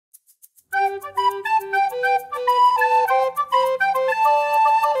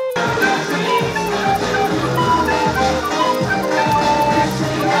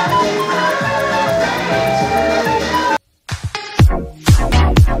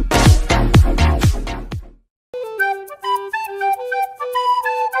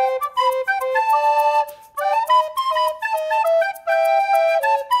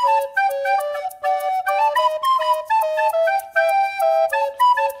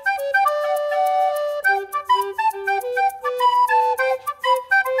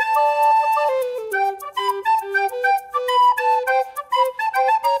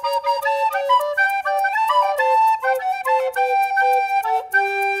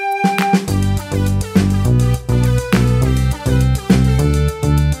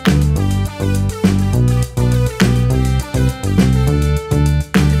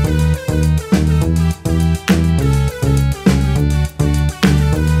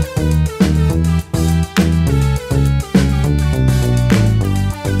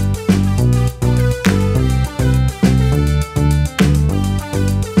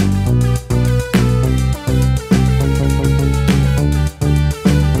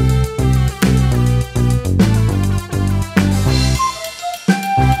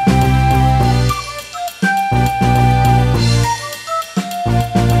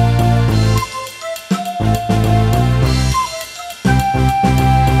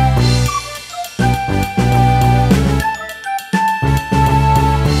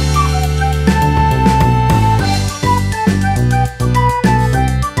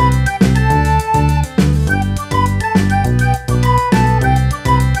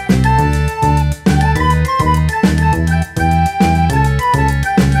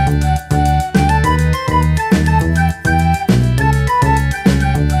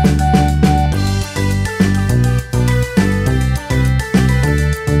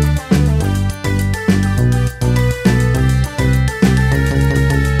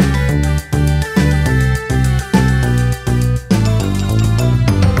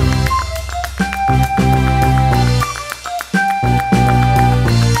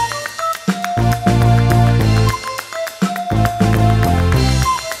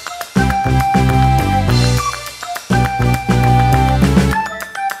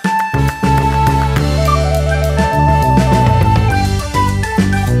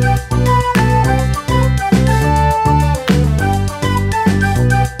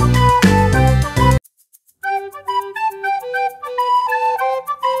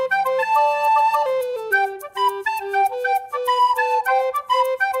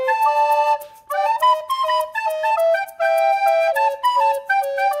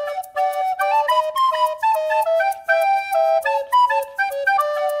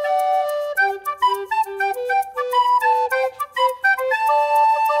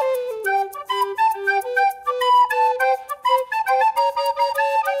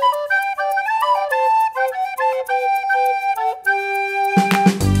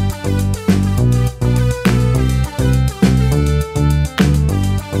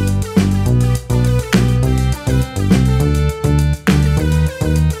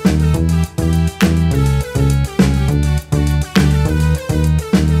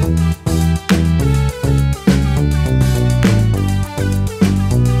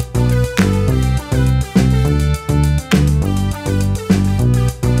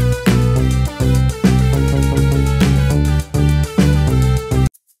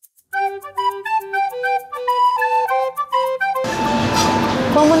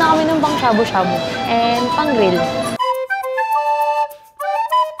Gawa muna kami ng pang shabu shabu and pang grill.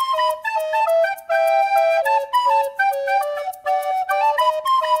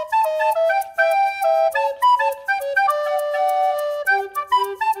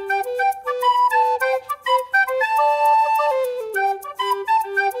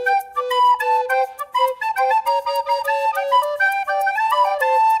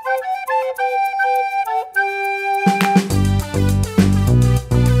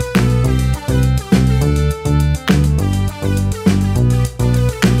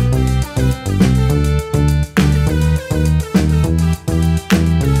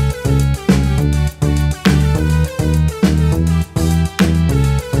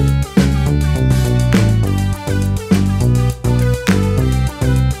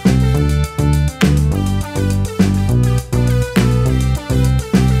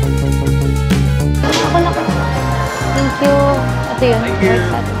 Ito yun, pork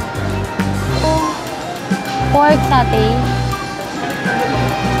satay. Pork satay.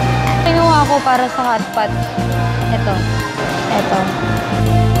 Kinuha ko para sa hot pot. Ito.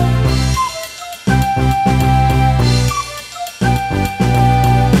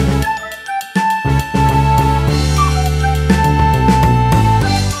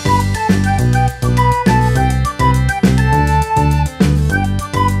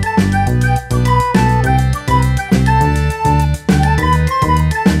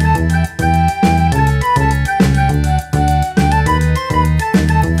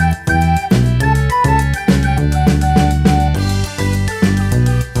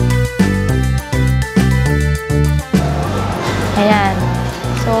 Ayan.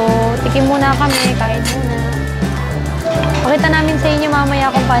 So, tikim muna kami. Kain muna. Pakita namin sa inyo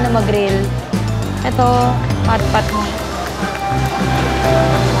mamaya kung paano mag-grill. Ito, pat-pat mo.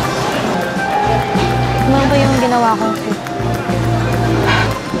 Tignan ko yung ginawa kong soup.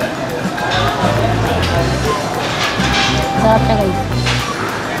 Sarap siya, guys.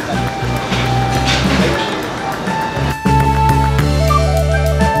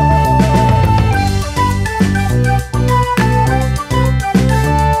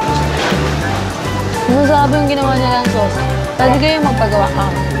 Masarap yung ginawa nilang sauce. Pwede kayo magpagawa ka.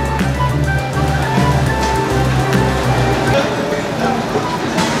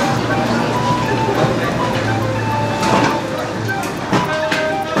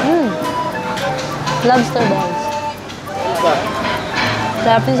 Lobster balls.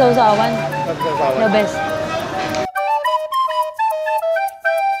 Sarap yung sausawan. The best.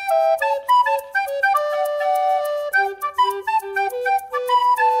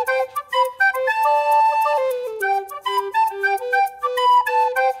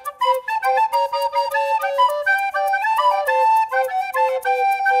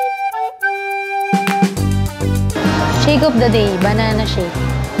 Shake of the day, banana shake.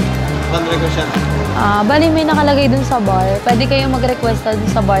 Bandre ko siya. Bali may nakalagay dun sa bar. Pwede kayong mag-request dun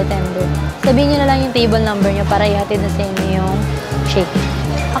sa bartender. Sabihin nyo na lang yung table number nyo para ihatid na sa inyo yung shake.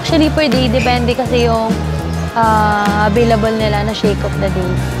 Actually, per day, depende kasi yung available nila na shake of the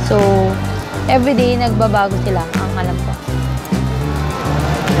day. So, everyday nagbabago sila, ang alam ko.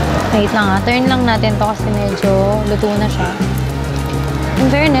 Wait lang turn lang natin to kasi medyo luto na siya. In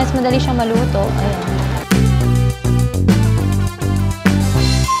fairness, madali siya maluto. Ayan.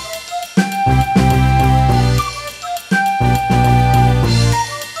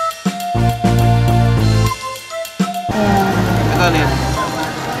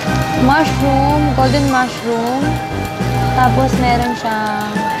 Mushroom, golden mushroom. Tapos meron siyang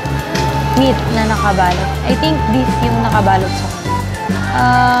meat na nakabalot. I think beef yung nakabalot sa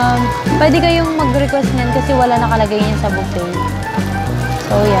kanya. Pwede kayong mag-request niyan kasi wala nakalagay niyan sa buffet.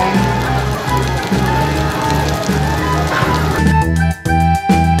 So, yan.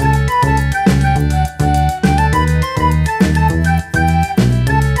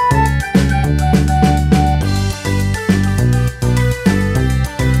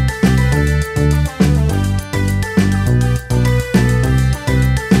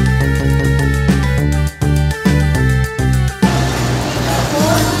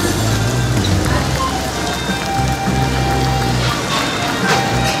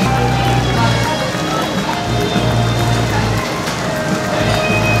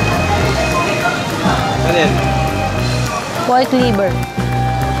 Pork liver.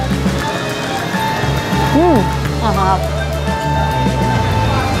 Ahap.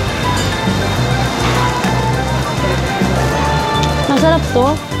 Masarap to.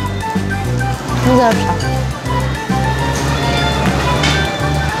 Masarap siya.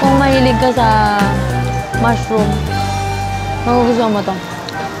 Kung mahilig ka sa mushroom, magugustuhan mo to.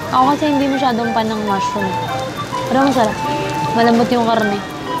 Ako kasi hindi masyadong pan ng mushroom. Pero masarap. Malambot yung karne.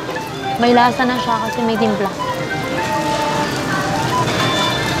 May lasa na siya kasi may timpla.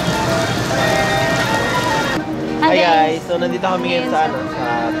 Hi guys! So, nandito kami ngayon sa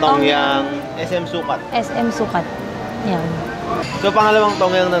Tong Yang SM Sucat. SM Sucat. Yan. So, pangalawang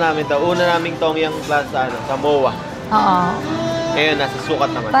Tong Yang na namin to. Una naming Tong Yang Plus sa MOA. Oo. Ngayon, nasa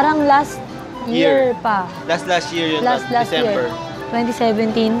Sucat naman. Parang last year pa. Last year yun. Last December. Year.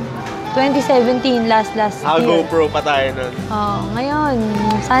 2017, last year. GoPro pa tayo nun. Oo. Ngayon,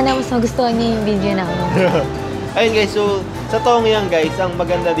 sana mas magustuhan niyo yung video namin. Ayun guys, so sa Tong Yang guys, ang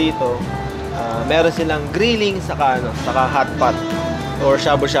maganda dito, meron silang grilling saka hot pot or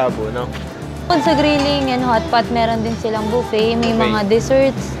shabu shabu, no? Bukod sa grilling and hot pot, meron din silang buffet. May mga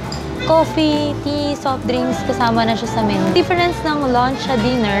desserts, coffee, tea, soft drinks, kasama na siya sa menu. Difference ng lunch sa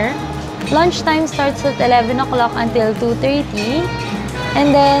dinner, lunch time starts at 11 o'clock until 2:30.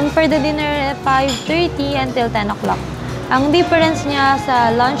 And then, for the dinner, 5:30 until 10 o'clock. Ang difference niya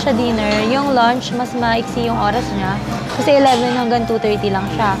sa lunch sa dinner, yung lunch, mas maiksi yung oras niya. Kasi 11 hanggang 2:30 lang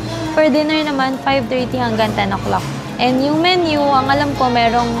siya. For dinner naman, 5:30 hanggang 10 o'clock. And yung menu, ang alam ko,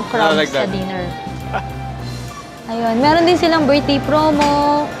 merong crabs sa dinner. Ayun. Meron din silang birthday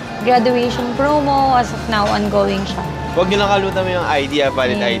promo, graduation promo. As of now, ongoing siya. Huwag nyo lang kalutan mo yung ID,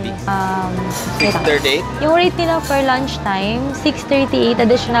 valid ID. 638? Yung rate nila for lunchtime, 638,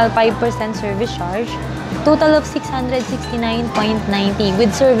 additional 5% service charge. Total of 669.90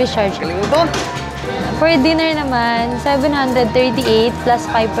 with service charge. Galing mo doon! For dinner naman, 738 plus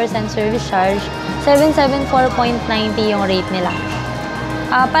 5% service charge, 774.90 yung rate nila.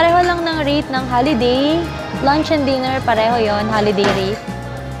 Pareho lang ng rate ng holiday, lunch and dinner, pareho yon holiday rate.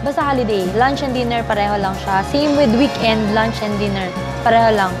 Basta holiday, lunch and dinner, pareho lang siya. Same with weekend, lunch and dinner,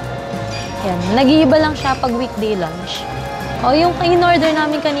 pareho lang. Yan. Nag-iiba lang siya pag weekday lunch. O, yung in-order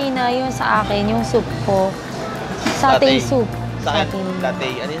namin kanina, yung sa akin, yung soup ko. Satay soup. Sa akin,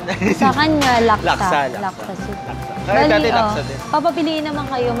 latte. Ano yun? Sa kanya, laksa. Laksa soup. Kaya dati laksa din. Papapiliin naman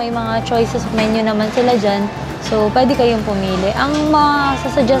kayo, may mga choices of menu naman sila dyan. So, pwede kayong pumili. Ang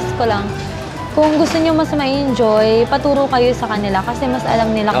masasuggest ko lang, kung gusto nyo mas ma-enjoy, paturo kayo sa kanila kasi mas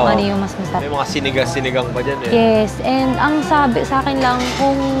alam nila kung ano yung mas masarap. May mga sinigang pa dyan eh. Yes, and ang sabi sa akin lang,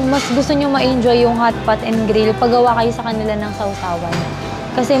 kung mas gusto nyo ma-enjoy yung hot pot and grill, pagawa kayo sa kanila ng sausawan.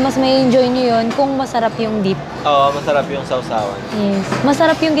 Kasi mas ma-enjoy nyo yun kung masarap yung dip. Oo, masarap yung sausawan. Yes,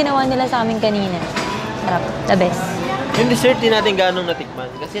 masarap yung ginawa nila sa amin kanina. Sarap, the best. Yung dessert din natin ganong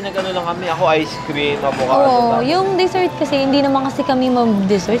natikman. Kasi nag-ano lang kami, ako ice cream, avocado. Oo, yung dessert kasi, hindi naman kasi kami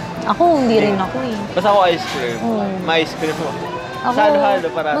mag-dessert. Ako, hindi rin ako eh. Basta ako ice cream. May ice cream ako. Ako, sa halo-halo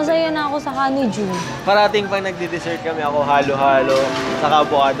parating. Masaya na ako sa honeydew. Parating pag nagdi-dessert kami, ako halo-halo, saka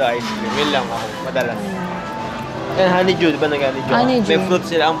avocado ice cream. Yun lang ako, madalas. And honeydew, di ba nag-honeydew? Honeydew. May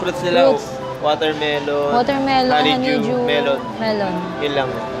fruits sila. Ang fruits nila, watermelon, honeydew, melon. Yun lang.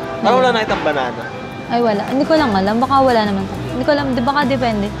 Parang wala nakitang banana. Ay, wala. Hindi ko lang alam. Baka wala naman. Hindi ko alam. Baka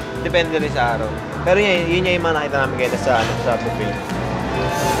depende. Depende rin sa araw. Pero yun yung mga nakita namin kayo sa buffet.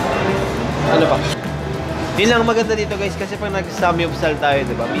 Ano ba? Yun lang maganda dito guys kasi pag nag-samyupsal tayo,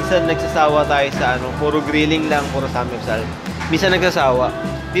 di ba? Minsan nagsasawa tayo sa puro grilling lang, puro samyupsal. Minsan nagsasawa.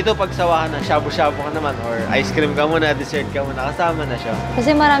 Dito pag sawahan na, shabu shabu ka naman or ice cream ka muna, dessert ka muna, kasama na siya.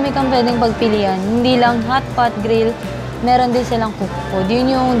 Kasi marami kang pwedeng pagpilian. Hindi lang hot pot, grill, meron din silang cook food. Yun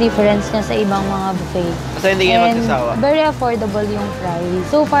yung difference niya sa ibang mga buffet. Kasi hindi kayo magsasawa. Very affordable yung price.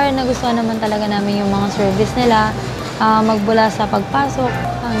 So far, nagustuhan naman talaga namin yung mga service nila. Magbula sa pagpasok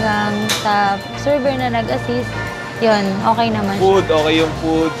hanggang sa server na nag-assist. Yun, okay naman siya. Food, okay yung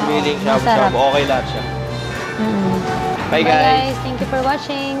food, grilling, shabu-shabu, okay lahat siya. Bye guys! Thank you for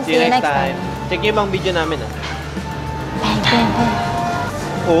watching. See you next time. Check yung ibang video namin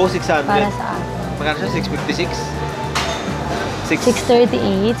Oo, 600. Para sa akin. Magkano siya? 656?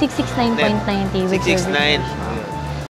 638, 669.90 with 669. service.